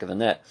the back of the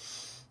net.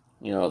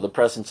 The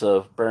presence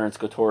of Barents,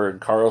 Couture,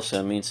 and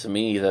Carlson means to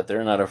me that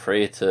they're not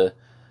afraid to,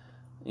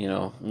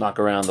 knock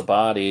around the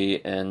body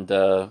and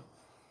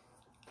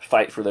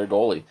fight for their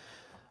goalie.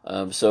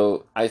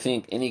 So I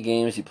think any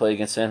games you play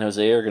against San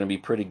Jose are going to be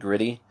pretty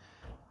gritty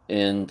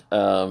and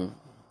are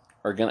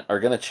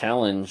gonna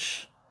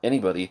challenge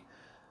anybody.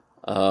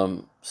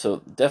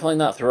 So definitely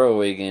not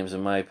throwaway games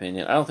in my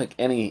opinion. I don't think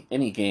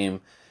any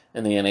game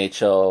in the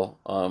NHL,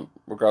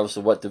 regardless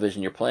of what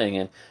division you're playing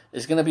in,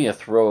 is going to be a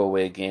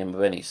throwaway game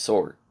of any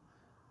sort.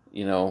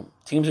 Teams are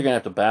going to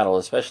have to battle,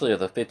 especially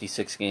with a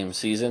 56 game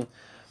season.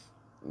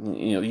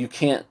 You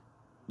can't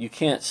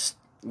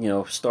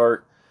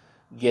start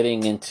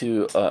getting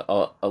into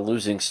a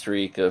losing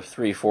streak of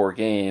 3-4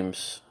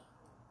 games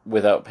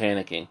without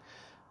panicking.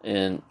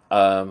 And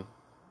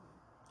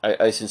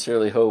I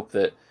sincerely hope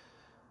that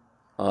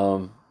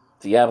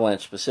the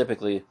Avalanche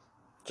specifically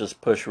just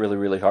push really,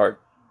 really hard.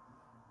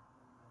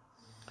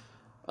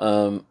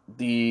 So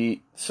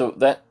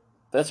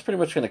that's pretty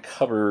much going to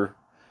cover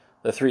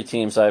the three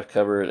teams I've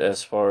covered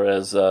as far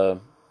as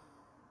done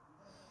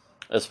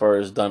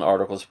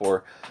articles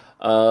for.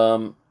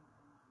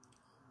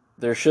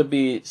 There should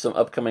be some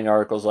upcoming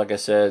articles, like I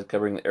said,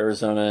 covering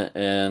Arizona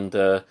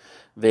and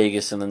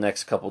Vegas in the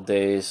next couple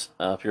days.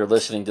 If you're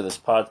listening to this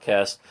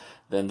podcast,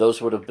 then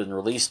those would have been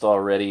released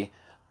already.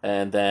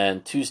 And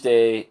then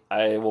Tuesday,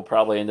 I will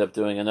probably end up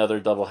doing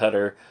another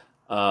doubleheader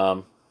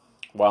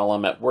while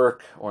I'm at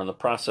work or in the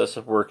process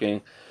of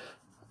working.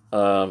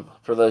 For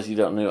those of you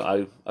who don't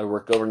know, I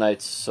work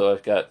overnights, so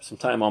I've got some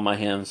time on my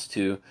hands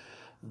to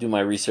do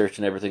my research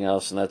and everything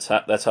else, and that's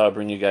how I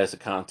bring you guys the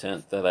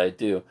content that I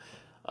do.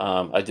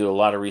 I do a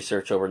lot of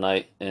research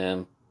overnight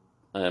and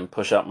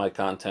push out my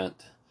content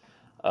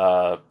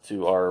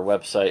to our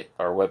website,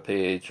 our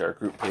webpage, our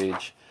group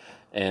page,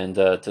 and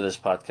to this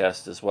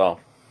podcast as well.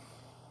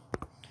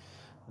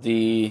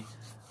 The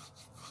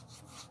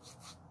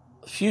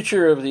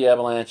future of the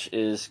Avalanche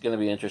is going to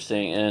be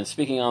interesting, and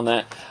speaking on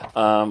that,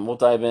 we'll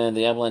dive in.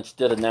 The Avalanche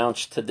did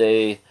announce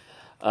today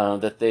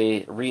that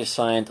they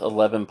reassigned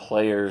 11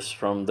 players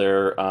from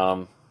their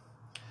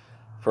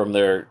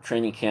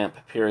training camp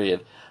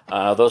period.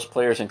 Those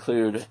players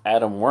include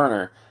Adam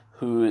Werner,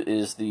 who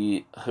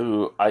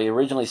I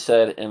originally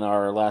said in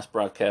our last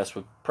broadcast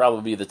would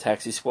probably be the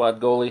taxi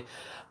squad goalie,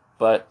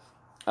 but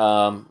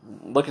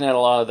looking at a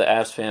lot of the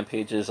Avs fan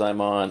pages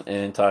I'm on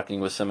and talking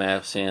with some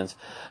Avs fans,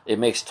 it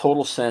makes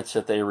total sense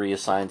that they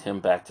reassigned him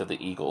back to the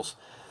Eagles.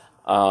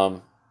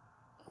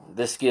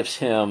 This gives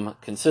him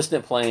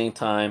consistent playing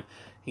time.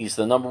 He's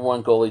the number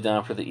one goalie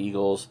down for the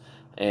Eagles,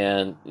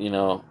 and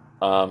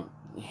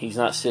he's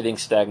not sitting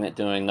stagnant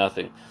doing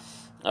nothing.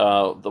 We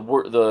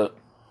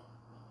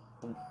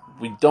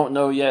don't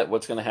know yet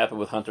what's going to happen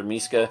with Hunter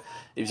Miska,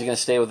 if he's going to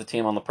stay with the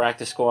team on the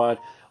practice squad,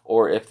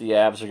 or if the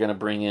Avs are going to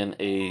bring in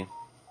a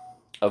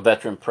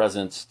veteran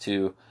presence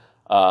to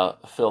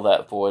fill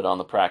that void on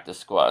the practice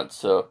squad.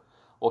 So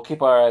we'll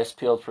keep our eyes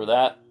peeled for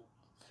that,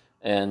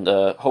 and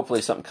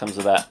hopefully something comes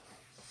of that.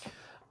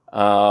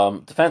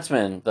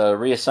 Defensemen. The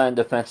reassigned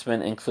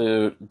defensemen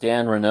include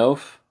Dan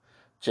Renouf,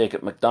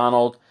 Jacob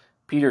McDonald,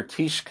 Peter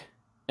Tischk,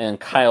 and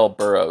Kyle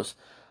Burrows.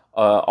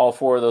 All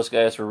four of those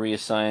guys were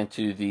reassigned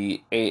to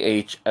the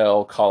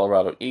AHL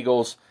Colorado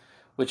Eagles,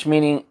 which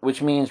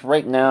means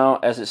right now,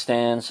 as it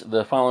stands,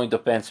 the following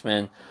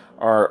defensemen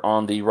are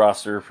on the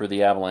roster for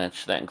the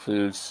Avalanche. That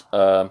includes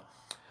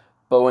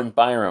Bowen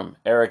Byram,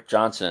 Eric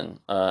Johnson.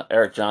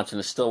 Eric Johnson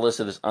is still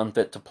listed as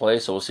unfit to play,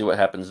 so we'll see what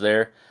happens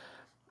there.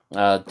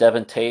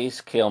 Devin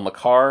Tays, Cale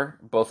Makar.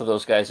 Both of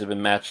those guys have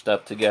been matched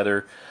up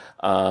together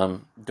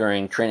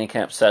during training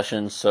camp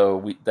sessions,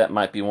 so that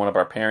might be one of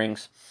our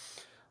pairings.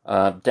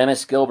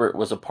 Dennis Gilbert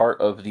was a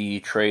part of the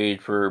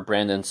trade for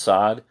Brandon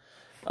Saad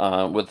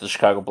with the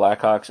Chicago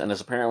Blackhawks and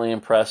has apparently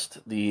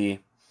impressed the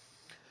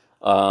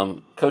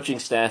coaching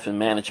staff and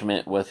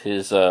management with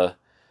his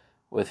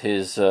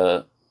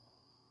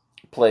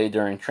play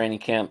during training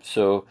camp.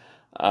 So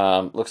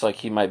looks like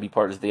he might be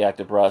part of the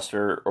active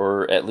roster,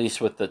 or at least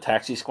with the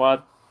taxi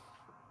squad.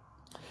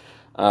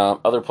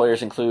 Other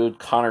players include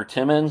Connor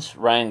Timmins,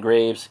 Ryan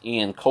Graves,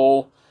 Ian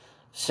Cole,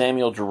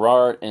 Samuel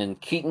Girard, and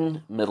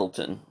Keaton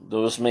Middleton.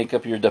 Those make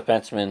up your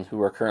defensemen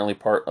who are currently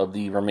part of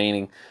the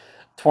remaining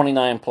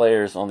 29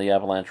 players on the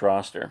Avalanche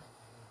roster.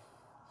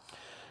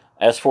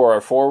 As for our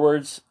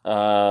forwards,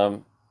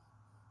 Mikas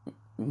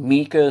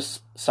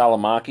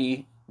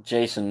Salamaki,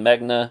 Jason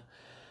Megna,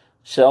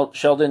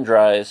 Sheldon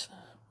Dries,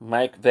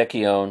 Mike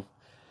Vecchione,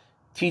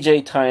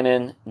 TJ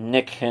Tynan,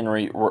 Nick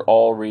Henry were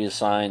all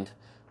reassigned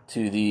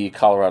to the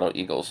Colorado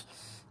Eagles,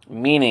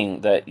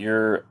 meaning that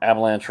your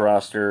Avalanche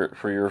roster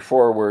for your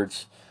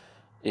forwards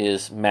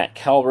is Matt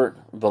Calvert,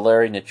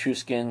 Valeri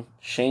Nichushkin,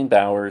 Shane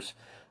Bowers,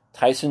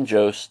 Tyson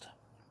Jost,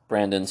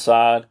 Brandon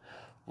Saad,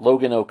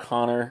 Logan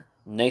O'Connor,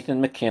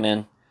 Nathan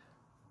McKinnon,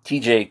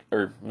 JT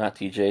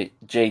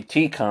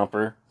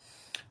Comper,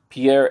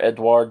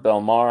 Pierre-Edouard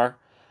Bellemare,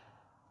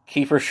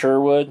 Kiefer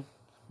Sherwood,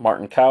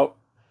 Martin Kaut,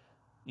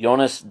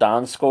 Jonas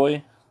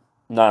Donskoy,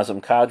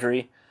 Nazem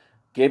Kadri,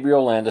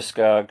 Gabriel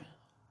Landeskog,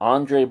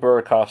 Andre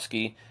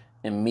Burakovsky,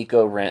 and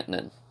Mikko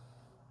Rantanen.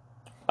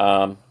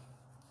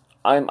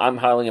 I'm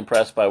highly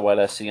impressed by what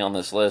I see on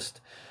this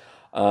list.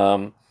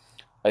 I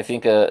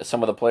think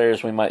some of the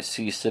players we might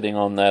see sitting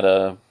on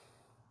that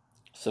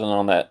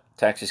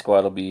taxi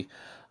squad will be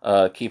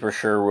Kiefer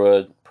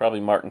Sherwood,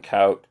 probably Martin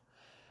Kaut,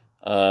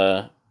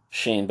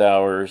 Shane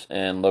Bowers,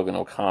 and Logan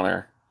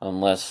O'Connor,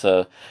 unless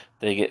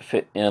they get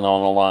fit in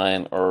on a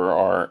line or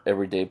are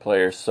everyday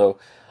players. So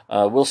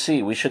we'll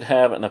see. We should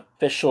have an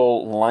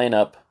official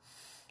lineup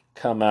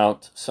come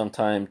out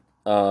sometime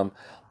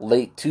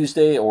late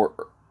Tuesday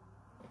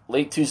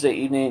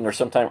evening or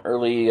sometime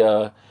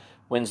early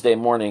Wednesday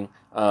morning.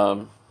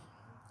 And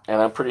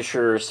I'm pretty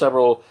sure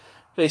several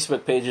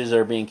Facebook pages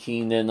are being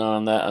keyed in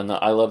on that. And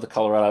I Love the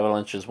Colorado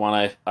Avalanche is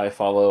one I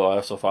follow. I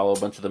also follow a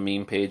bunch of the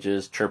meme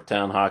pages,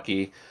 Chirptown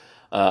Hockey,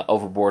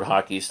 Overboard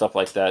Hockey, stuff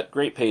like that.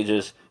 Great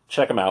pages.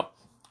 Check them out.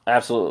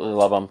 Absolutely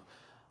love them.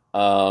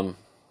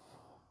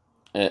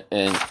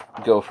 And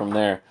go from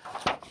there.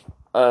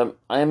 I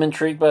am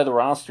intrigued by the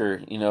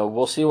roster.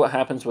 We'll see what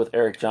happens with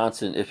Erik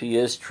Johnson if he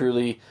is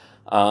truly,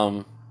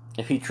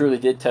 if he truly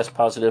did test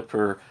positive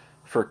for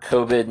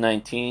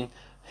COVID-19.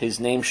 His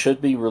name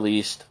should be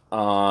released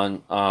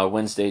on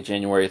Wednesday,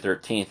 January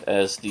 13th,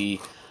 as the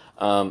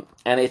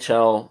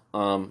NHL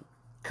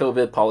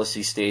COVID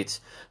policy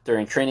states.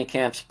 During training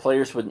camps,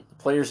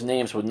 players'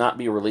 names would not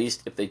be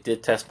released if they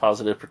did test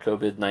positive for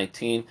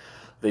COVID-19.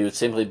 They would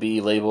simply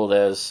be labeled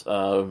as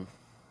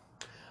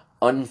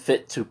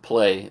unfit to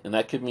play, and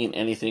that could mean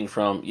anything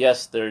from,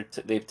 yes,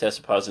 they've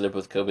tested positive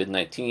with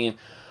COVID-19,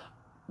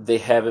 they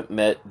haven't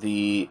met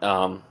the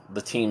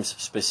team's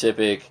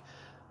specific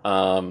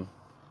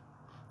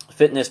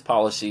fitness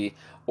policy,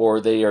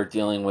 or they are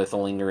dealing with a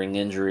lingering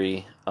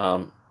injury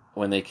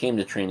when they came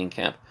to training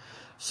camp.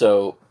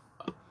 So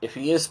if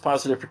he is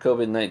positive for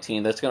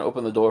COVID-19, that's going to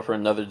open the door for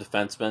another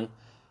defenseman.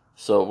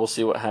 So we'll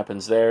see what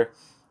happens there,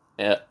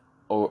 and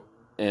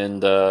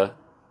go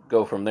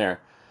from there.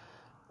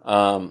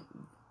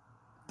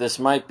 This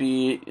might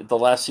be the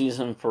last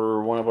season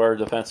for one of our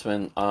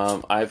defensemen.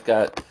 I've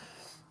got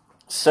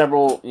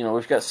several,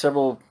 we've got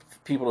several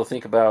people to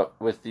think about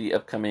with the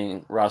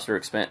upcoming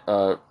roster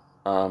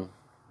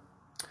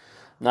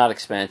not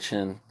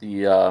expansion,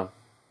 the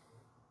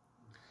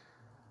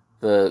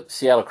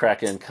Seattle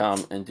Kraken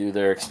come and do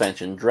their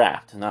expansion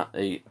draft, not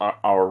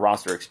our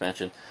roster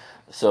expansion.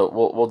 So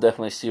we'll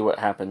definitely see what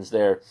happens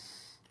there.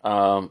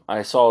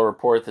 I saw a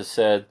report that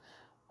said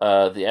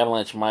the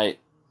Avalanche might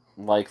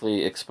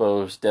likely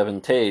expose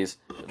Devon Toews,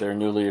 their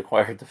newly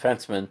acquired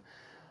defenseman,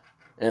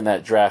 in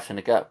that draft,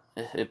 and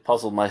it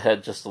puzzled my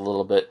head just a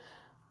little bit.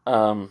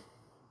 I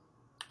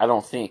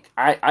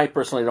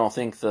personally don't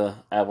think the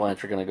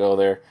Avalanche are going to go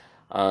there.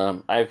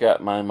 I've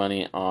got my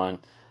money on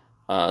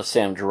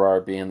Sam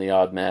Girard being the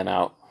odd man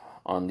out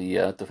on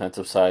the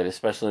defensive side,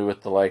 especially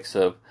with the likes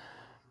of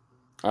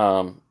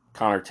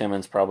Connor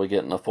Timmins probably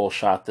getting a full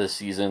shot this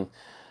season,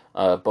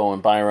 Bowen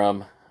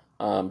Byram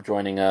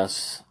joining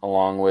us,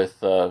 along with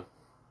the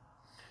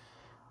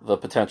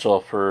potential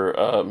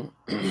for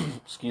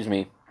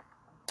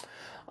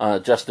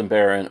Justin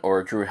Barron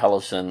or Drew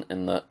Helleson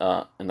in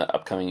the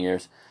upcoming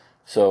years.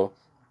 So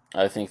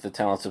I think the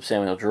talents of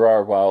Samuel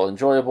Girard, while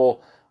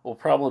enjoyable, we'll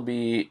probably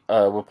be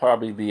able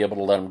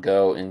to let him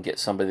go and get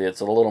somebody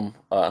that's a little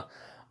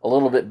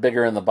bit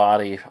bigger in the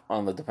body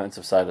on the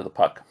defensive side of the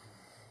puck.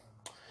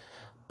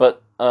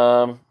 But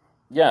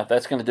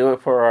that's going to do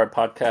it for our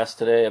podcast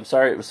today. I'm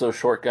sorry it was so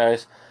short,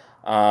 guys.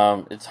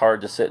 It's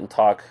hard to sit and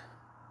talk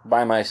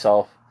by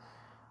myself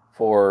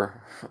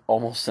for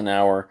almost an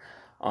hour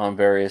on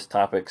various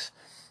topics.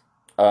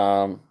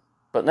 But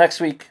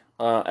next week,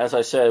 as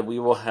I said, we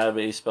will have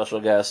a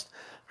special guest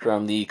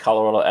from the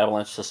Colorado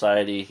Avalanche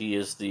Society. He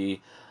is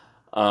the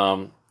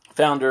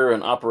founder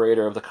and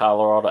operator of the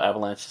Colorado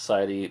Avalanche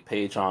Society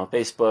page on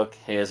Facebook.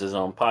 He has his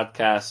own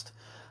podcast.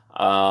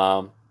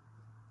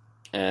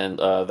 And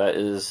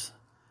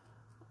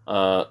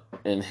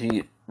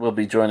he will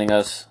be joining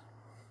us.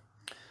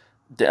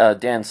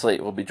 Dan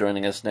Slate will be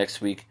joining us next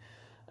week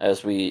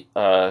as we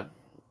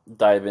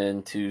dive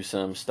into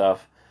some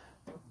stuff.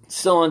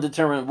 Still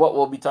undetermined what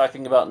we'll be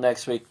talking about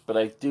next week, but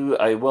I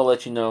will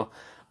let you know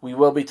we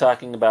will be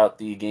talking about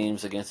the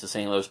games against the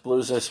St. Louis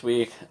Blues this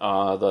week,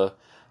 the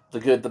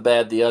good, the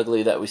bad, the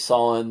ugly that we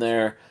saw in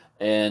there,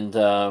 and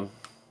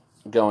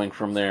going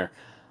from there.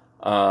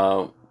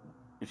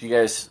 If you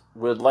guys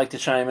would like to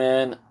chime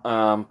in,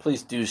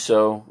 please do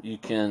so. You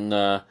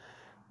can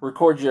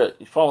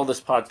follow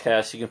this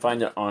podcast. You can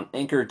find it on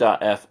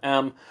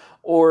Anchor.fm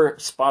or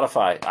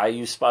Spotify. I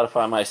use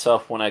Spotify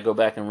myself when I go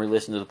back and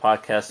re-listen to the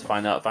podcast to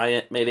find out if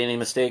I made any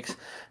mistakes,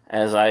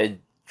 as I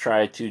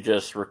try to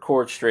just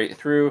record straight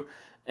through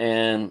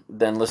and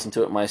then listen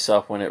to it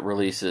myself when it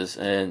releases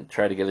and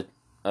try to get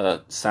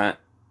an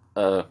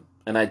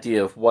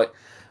idea of what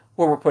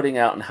we're putting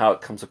out and how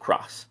it comes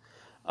across.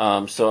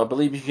 So I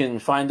believe you can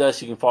find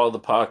us. You can follow the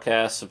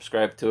podcast,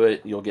 subscribe to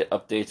it. You'll get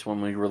updates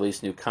when we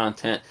release new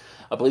content.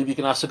 I believe you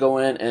can also go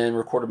in and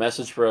record a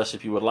message for us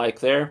if you would like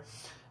there.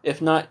 If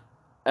not,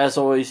 as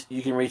always,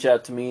 you can reach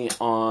out to me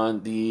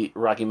on the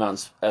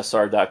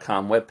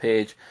RockyMountainsSR.com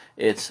webpage.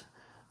 It's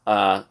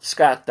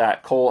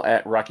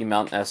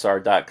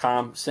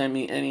scott.cole@RockyMountainSR.com. Send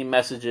me any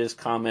messages,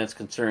 comments,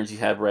 concerns you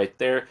have right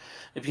there.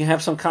 If you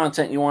have some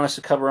content you want us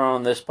to cover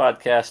on this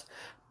podcast,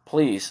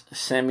 please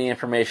send me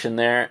information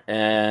there,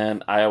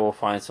 and I will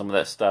find some of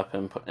that stuff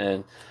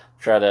and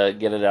try to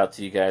get it out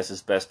to you guys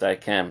as best I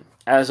can.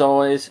 As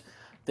always,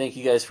 thank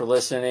you guys for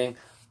listening.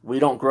 We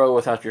don't grow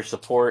without your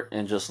support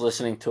and just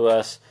listening to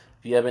us.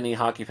 If you have any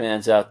hockey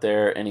fans out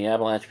there, any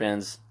Avalanche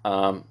fans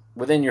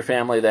within your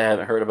family that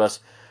haven't heard of us,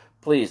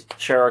 please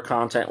share our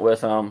content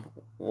with them.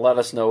 Let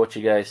us know what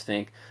you guys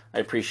think. I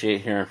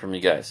appreciate hearing from you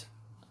guys.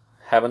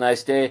 Have a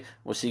nice day.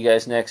 We'll see you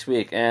guys next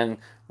week. And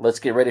let's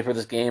get ready for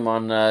this game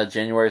on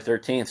January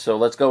 13th. So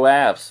let's go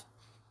Avs.